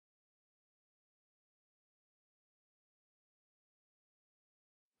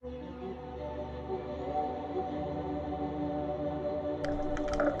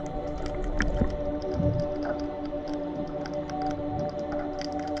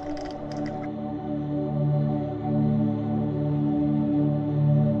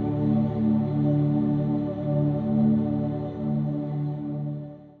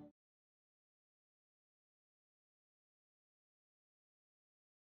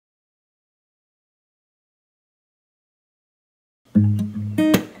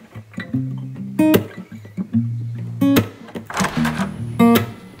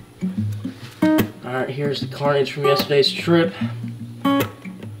Alright, here's the carnage from yesterday's trip.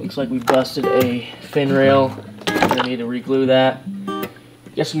 Looks like we've busted a fin rail. We're gonna need to re-glue that.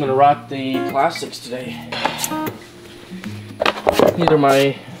 Guess I'm gonna rock the plastics today. These are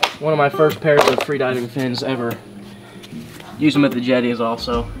one of my first pairs of freediving fins ever. Use them at the jetties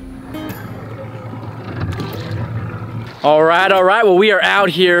also. Alright, well we are out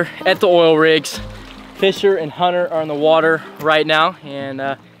here at the oil rigs. Fisher and Hunter are in the water right now, and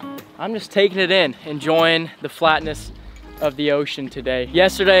I'm just taking it in, enjoying the flatness of the ocean today.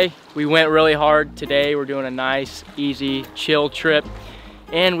 Yesterday, we went really hard. Today, we're doing a nice, easy, chill trip.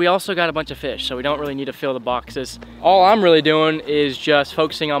 And we also got a bunch of fish, so we don't really need to fill the boxes. All I'm really doing is just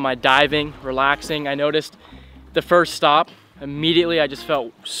focusing on my diving, relaxing. I noticed the first stop, immediately I just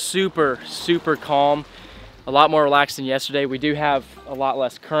felt super, super calm. A lot more relaxed than yesterday. We do have a lot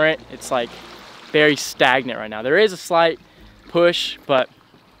less current. It's like very stagnant right now. There is a slight push, but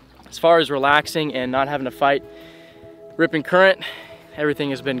as far as relaxing and not having to fight ripping current, everything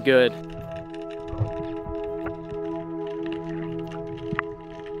has been good.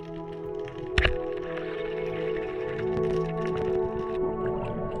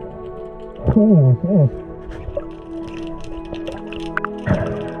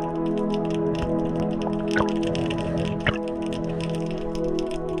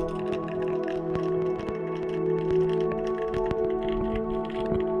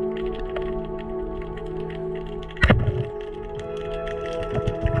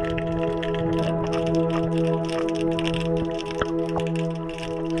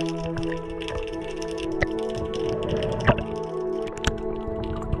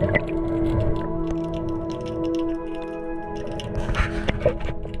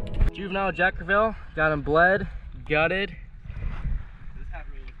 Juvenile Jack Crevalle, got him bled, gutted.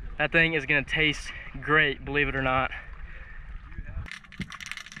 That thing is gonna taste great, believe it or not.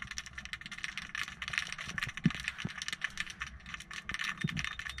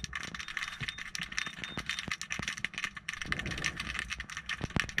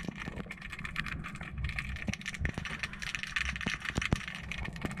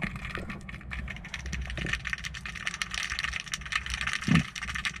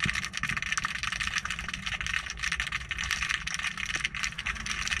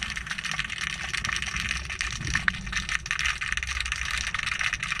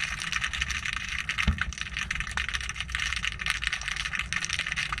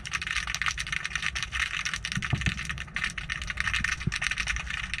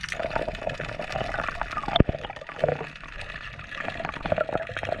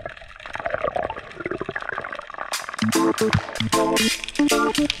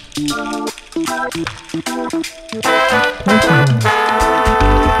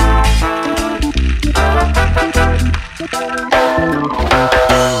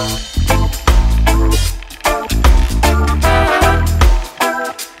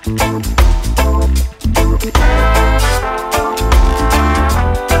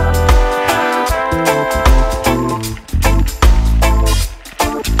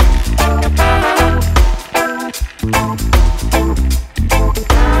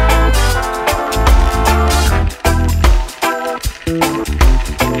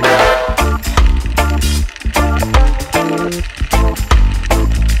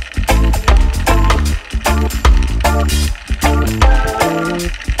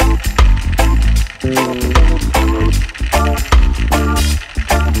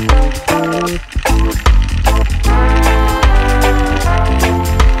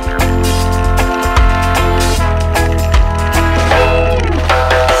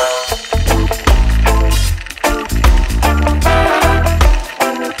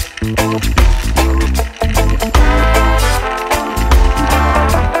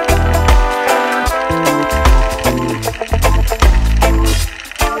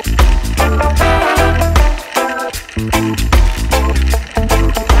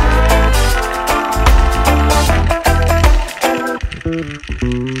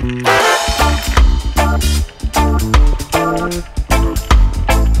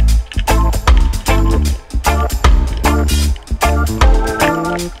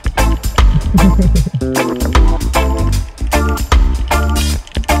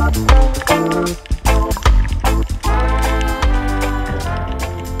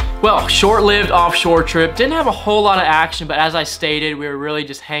 Well, short-lived offshore trip. Didn't have a whole lot of action, but as I stated, we were really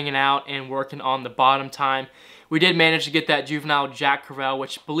just hanging out and working on the bottom time. We did manage to get that juvenile Jack Crevalle,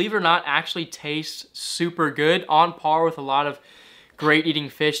 which, believe it or not, actually tastes super good, on par with a lot of great eating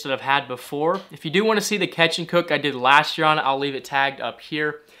fish that I've had before. If you do want to see the catch and cook I did last year on it, I'll leave it tagged up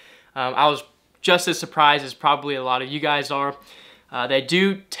here. I was just as surprised as probably a lot of you guys are. They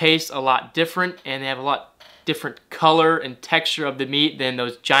do taste a lot different, and they have a lot different color and texture of the meat than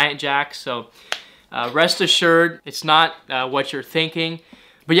those giant jacks, so rest assured it's not what you're thinking.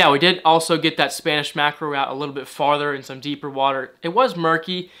 But yeah, we did also get that Spanish mackerel out a little bit farther in some deeper water. It was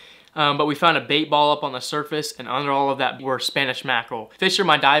murky, but we found a bait ball up on the surface, and under all of that were Spanish mackerel. Fisher,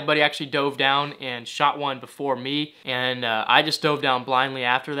 my dive buddy, actually dove down and shot one before me, and I just dove down blindly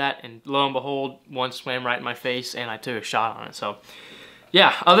after that, and lo and behold, one swam right in my face and I took a shot on it. So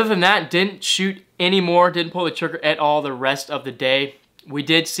yeah, other than that, didn't shoot anymore, didn't pull the trigger at all the rest of the day. We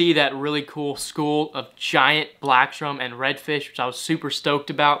did see that really cool school of giant black drum and redfish, which I was super stoked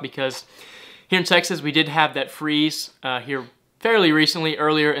about, because here in Texas we did have that freeze here fairly recently,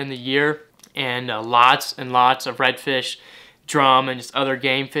 earlier in the year, and lots and lots of redfish, drum, and just other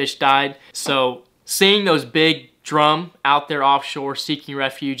game fish died. So seeing those big drum out there offshore seeking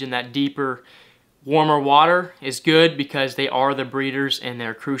refuge in that deeper, warmer water is good, because they are the breeders and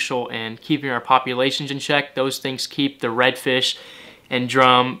they're crucial in keeping our populations in check. Those things keep the redfish and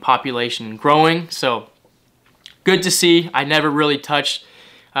drum population growing. So good to see. I never really touched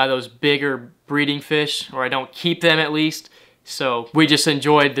those bigger breeding fish, or I don't keep them at least. So we just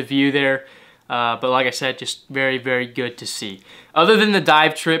enjoyed the view there. But like I said, just very, very good to see. Other than the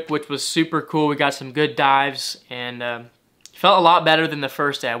dive trip, which was super cool, we got some good dives, and felt a lot better than the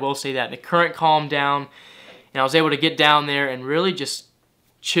first day, I will say that. The current calmed down, and I was able to get down there and really just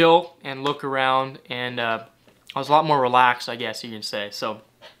chill and look around, and I was a lot more relaxed, I guess you can say. So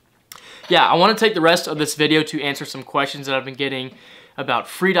yeah, I want to take the rest of this video to answer some questions that I've been getting about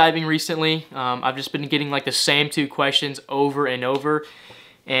freediving recently. I've just been getting like the same two questions over and over,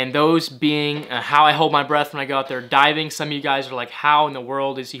 and those being how I hold my breath when I go out there diving. Some of you guys are like, how in the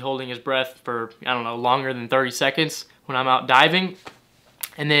world is he holding his breath for, I don't know, longer than 30 seconds when I'm out diving?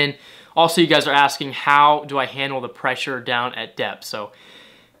 And then also you guys are asking, how do I handle the pressure down at depth? So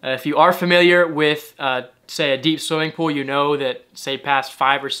if you are familiar with say a deep swimming pool, you know that say past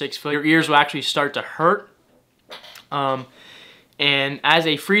 5 or 6 foot, your ears will actually start to hurt. And as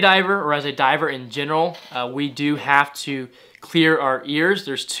a freediver, or as a diver in general, we do have to clear our ears.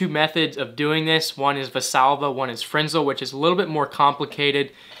 There's two methods of doing this. One is Valsalva, one is Frenzel, which is a little bit more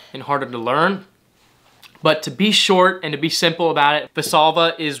complicated and harder to learn. But to be short and to be simple about it,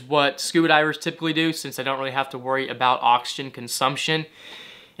 Valsalva is what scuba divers typically do, since they don't really have to worry about oxygen consumption.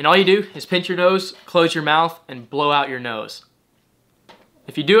 And all you do is pinch your nose, close your mouth, and blow out your nose.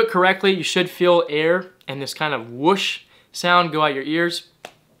 If you do it correctly, you should feel air and this kind of whoosh sound go out your ears,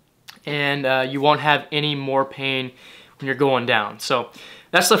 and you won't have any more pain when you're going down. So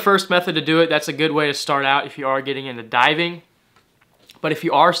that's the first method to do it. That's a good way to start out if you are getting into diving. But if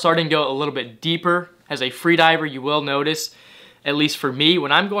you are starting to go a little bit deeper as a free diver, you will notice, at least for me,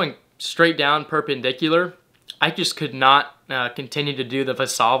 when I'm going straight down perpendicular, I just could not continue to do the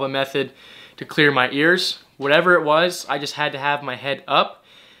Valsalva method to clear my ears. Whatever it was, I just had to have my head up.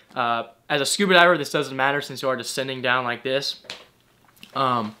 As a scuba diver, this doesn't matter since you are descending down like this.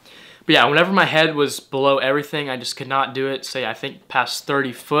 But yeah, whenever my head was below everything, I just could not do it, say I think past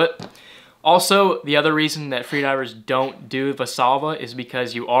 30 foot. Also, the other reason that freedivers don't do Valsalva is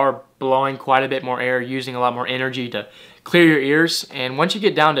because you are blowing quite a bit more air, using a lot more energy to clear your ears. And once you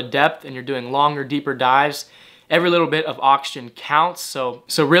get down to depth and you're doing longer, deeper dives, every little bit of oxygen counts. So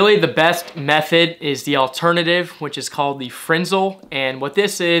really the best method is the alternative, which is called the Frenzel. And what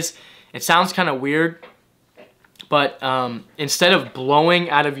this is, it sounds kind of weird, but instead of blowing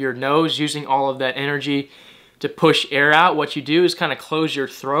out of your nose, using all of that energy to push air out, what you do is kind of close your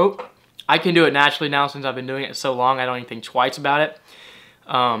throat. I can do it naturally now since I've been doing it so long, I don't even think twice about it.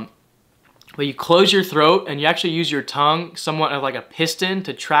 But you close your throat and you actually use your tongue somewhat of like a piston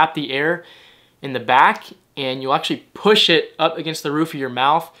to trap the air in the back, and you'll actually push it up against the roof of your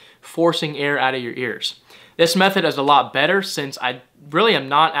mouth, forcing air out of your ears. This method is a lot better since I really am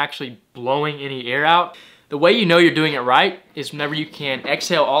not actually blowing any air out. The way you know you're doing it right is whenever you can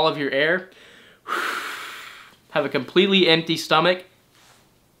exhale all of your air, have a completely empty stomach,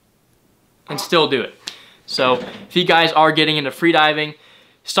 and still do it. So if you guys are getting into freediving,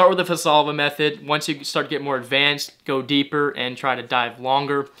 start with the Valsalva method. Once you start to get more advanced, go deeper and try to dive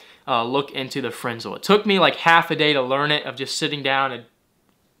longer. Look into the Frenzel. It took me like half a day to learn it, of just sitting down and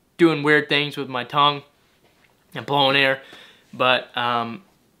doing weird things with my tongue and blowing air. But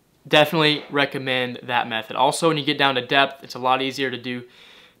definitely recommend that method. Also, when you get down to depth, it's a lot easier to do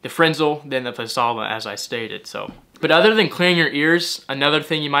the Frenzel than the Valsalva, as I stated. So, but other than clearing your ears, another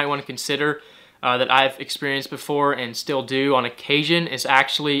thing you might want to consider that I've experienced before and still do on occasion is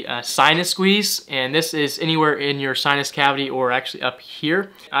actually a sinus squeeze, and this is anywhere in your sinus cavity or actually up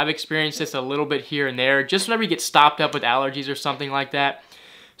here. I've experienced this a little bit here and there, just whenever you get stopped up with allergies or something like that.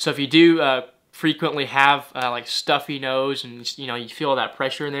 So if you do frequently have like stuffy nose and you feel that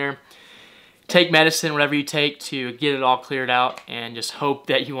pressure in there, take medicine, whatever you take, to get it all cleared out, and just hope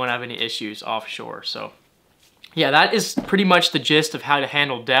that you won't have any issues offshore. So yeah, that is pretty much the gist of how to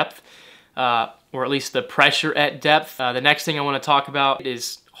handle depth. Or at least the pressure at depth. The next thing I want to talk about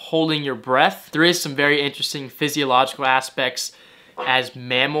is holding your breath. There is some very interesting physiological aspects as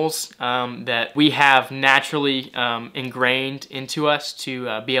mammals that we have naturally ingrained into us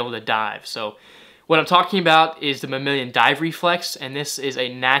to be able to dive. So what I'm talking about is the mammalian dive reflex, and this is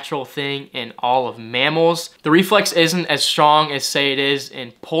a natural thing in all of mammals. The reflex isn't as strong as, say, it is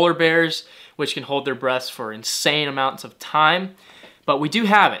in polar bears, which can hold their breaths for insane amounts of time. But we do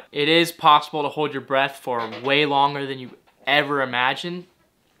have it. It is possible to hold your breath for way longer than you ever imagined.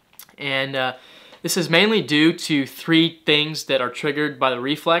 And this is mainly due to 3 things that are triggered by the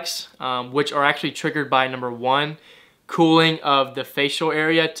reflex, which are actually triggered by, number 1, cooling of the facial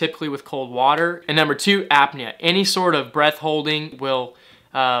area, typically with cold water. And number 2, apnea. Any sort of breath holding will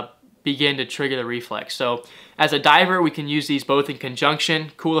begin to trigger the reflex. So as a diver, we can use these both in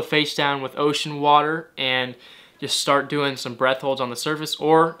conjunction, cool the face down with ocean water, and just start doing some breath holds on the surface.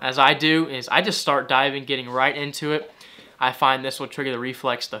 Or as I do, is I just start diving, getting right into it. I find this will trigger the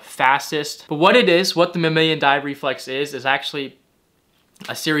reflex the fastest. But what the mammalian dive reflex is actually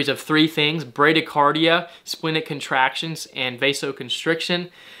a series of 3 things: bradycardia, splenic contractions, and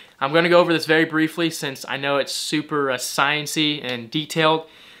vasoconstriction. I'm gonna go over this very briefly since I know it's super sciencey and detailed.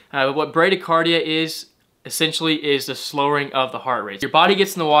 What bradycardia is, essentially, is the slowing of the heart rate. Your body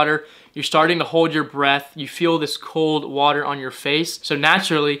gets in the water, you're starting to hold your breath, you feel this cold water on your face. So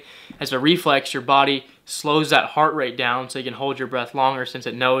naturally, as a reflex, your body slows that heart rate down so you can hold your breath longer, since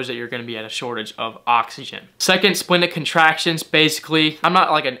it knows that you're gonna be at a shortage of oxygen. Second, splenic contractions. Basically, I'm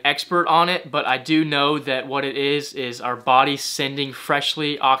not like an expert on it, but I do know that what it is our body sending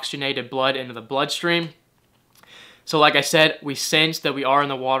freshly oxygenated blood into the bloodstream. So like I said, we sense that we are in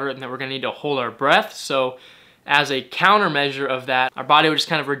the water and that we're gonna need to hold our breath. So as a countermeasure of that, our body will just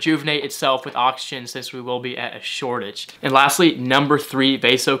kind of rejuvenate itself with oxygen, since we will be at a shortage. And lastly, number 3,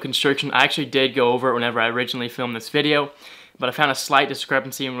 vasoconstriction. I actually did go over it whenever I originally filmed this video, but I found a slight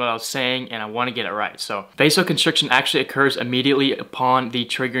discrepancy in what I was saying, and I want to get it right. So vasoconstriction actually occurs immediately upon the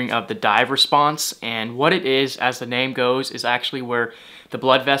triggering of the dive response, and what it is, as the name goes, is actually where the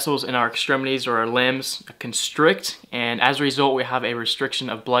blood vessels in our extremities or our limbs constrict, and as a result, we have a restriction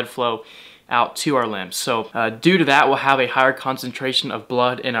of blood flow out to our limbs. So due to that, we'll have a higher concentration of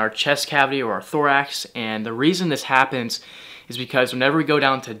blood in our chest cavity or our thorax, and the reason this happens is because whenever we go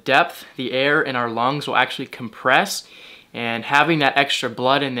down to depth, the air in our lungs will actually compress, and having that extra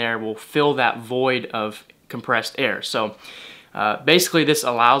blood in there will fill that void of compressed air. So basically, this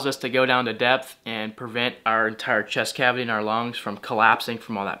allows us to go down to depth and prevent our entire chest cavity and our lungs from collapsing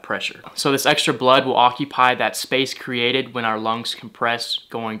from all that pressure. So this extra blood will occupy that space created when our lungs compress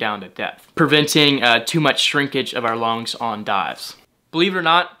going down to depth, preventing too much shrinkage of our lungs on dives. Believe it or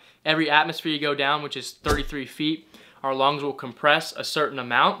not, every atmosphere you go down, which is 33 feet, our lungs will compress a certain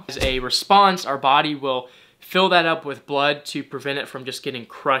amount. As a response, our body will fill that up with blood to prevent it from just getting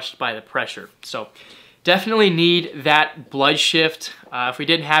crushed by the pressure. So definitely need that blood shift. If we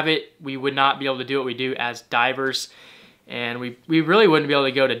didn't have it, we would not be able to do what we do as divers, and we really wouldn't be able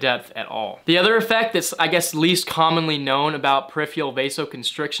to go to depth at all. The other effect that's, I guess, least commonly known about peripheral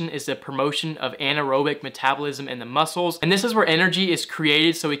vasoconstriction is the promotion of anaerobic metabolism in the muscles, and this is where energy is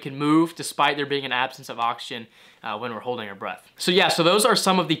created so we can move despite there being an absence of oxygen when we're holding our breath. So yeah, so those are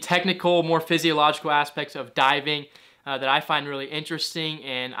some of the technical, more physiological aspects of diving that I find really interesting,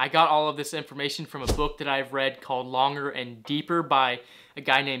 and I got all of this information from a book that I've read called Longer and Deeper by a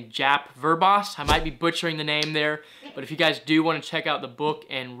guy named Jaap Verbaas. I might be butchering the name there, but if you guys do want to check out the book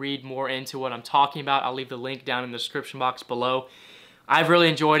and read more into what I'm talking about, I'll leave the link down in the description box below. I've really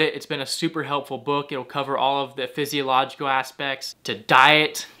enjoyed it. It's been a super helpful book. It'll cover all of the physiological aspects, to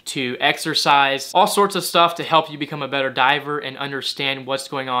diet, to exercise, all sorts of stuff to help you become a better diver and understand what's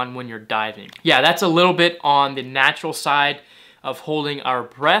going on when you're diving. Yeah, that's a little bit on the natural side of holding our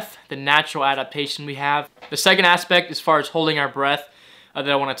breath, the natural adaptation we have. The second aspect, as far as holding our breath, that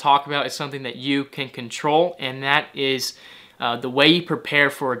I want to talk about is something that you can control, and that is the way you prepare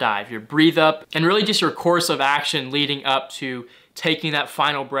for a dive, your breathe up, and really just your course of action leading up to taking that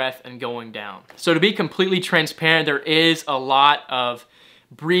final breath and going down. So to be completely transparent, there is a lot of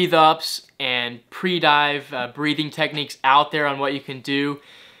breathe ups and pre-dive breathing techniques out there on what you can do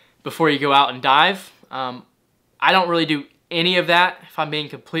before you go out and dive. I don't really do any of that, if I'm being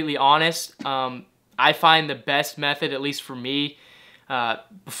completely honest. I find the best method, at least for me,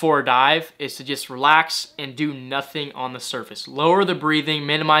 before a dive, is to just relax and do nothing on the surface. Lower the breathing,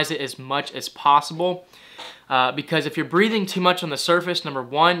 minimize it as much as possible. Because if you're breathing too much on the surface, number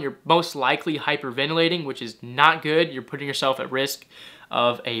one, you're most likely hyperventilating, which is not good. You're putting yourself at risk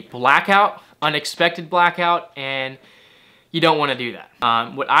of a blackout, unexpected blackout, and you don't want to do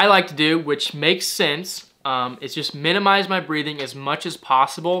that. What I like to do, which makes sense, is just minimize my breathing as much as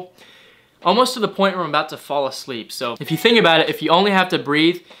possible, almost to the point where I'm about to fall asleep. So if you think about it, if you only have to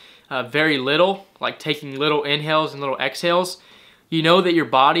breathe very little, like taking little inhales and little exhales, you know that your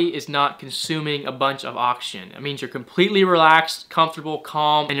body is not consuming a bunch of oxygen. It means you're completely relaxed, comfortable,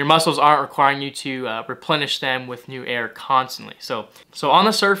 calm, and your muscles aren't requiring you to replenish them with new air constantly. So on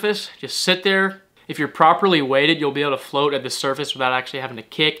the surface, just sit there. If you're properly weighted, you'll be able to float at the surface without actually having to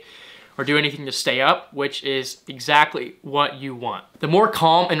kick or do anything to stay up, which is exactly what you want. The more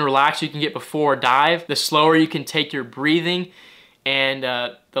calm and relaxed you can get before a dive, the slower you can take your breathing, and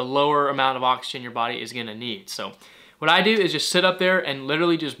the lower amount of oxygen your body is gonna need. So what I do is just sit up there and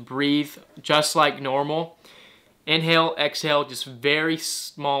literally just breathe just like normal. Inhale, exhale, just very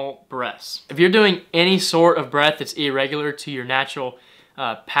small breaths. If you're doing any sort of breath that's irregular to your natural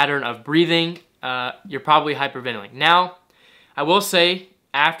pattern of breathing, you're probably hyperventilating. Now, I will say,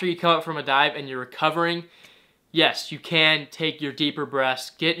 after you come up from a dive and you're recovering, yes, you can take your deeper breaths,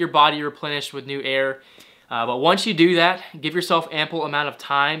 get your body replenished with new air. But once you do that, give yourself ample amount of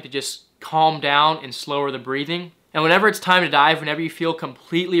time to just calm down and slower the breathing. And whenever it's time to dive, whenever you feel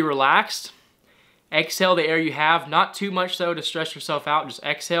completely relaxed, exhale the air you have, not too much though to stress yourself out, just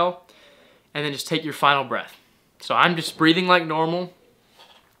exhale, and then just take your final breath. So I'm just breathing like normal.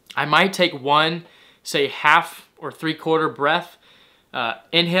 I might take one, say half or 3/4 breath,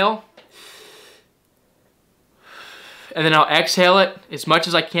 inhale, and then I'll exhale it as much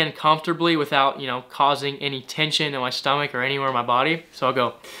as I can comfortably without, you know, causing any tension in my stomach or anywhere in my body. So I'll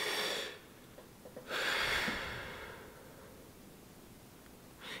go,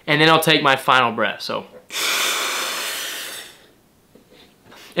 and then I'll take my final breath. So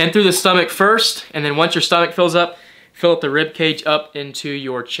in through the stomach first, and then once your stomach fills up, fill up the rib cage up into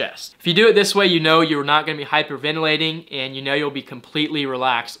your chest. If you do it this way, you know you're not gonna be hyperventilating, and you know you'll be completely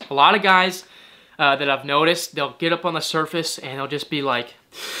relaxed. A lot of guys that I've noticed, they'll get up on the surface and they'll just be like,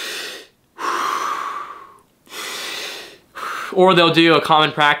 or they'll do a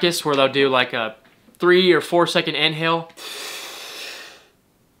common practice where they'll do like a 3 or 4 second inhale,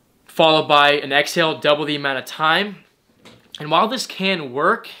 followed by an exhale, double the amount of time. And while this can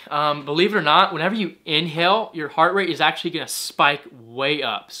work, believe it or not, whenever you inhale, your heart rate is actually gonna spike way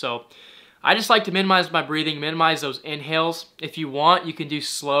up. So I just like to minimize my breathing, minimize those inhales. If you want, you can do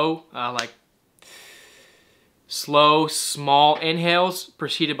slow, like slow, small inhales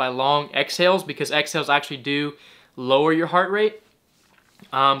preceded by long exhales, because exhales actually do lower your heart rate.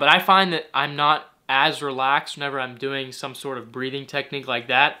 But I find that I'm not as relaxed whenever I'm doing some sort of breathing technique like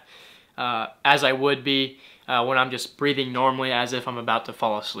that as I would be when I'm just breathing normally as if I'm about to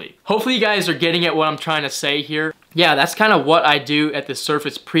fall asleep. Hopefully you guys are getting at what I'm trying to say here. Yeah, that's kind of what I do at the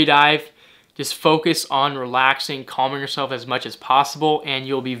surface pre-dive. Just focus on relaxing, calming yourself as much as possible, and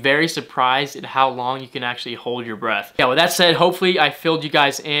you'll be very surprised at how long you can actually hold your breath. Yeah, with that said, hopefully I filled you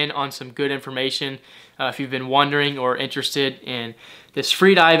guys in on some good information if you've been wondering or interested in this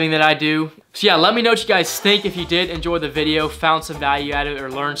free diving that I do. So yeah, let me know what you guys think. If you did enjoy the video, found some value out of it,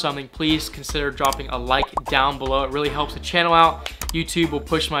 or learned something, please consider dropping a like down below. It really helps the channel out. YouTube will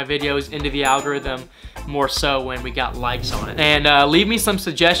push my videos into the algorithm more so when we got likes on it. And leave me some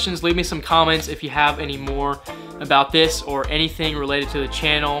suggestions, leave me some comments if you have any more about this or anything related to the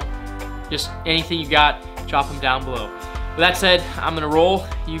channel. Just anything you got, drop them down below. With that said, I'm gonna roll.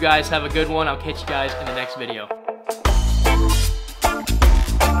 You guys have a good one. I'll catch you guys in the next video.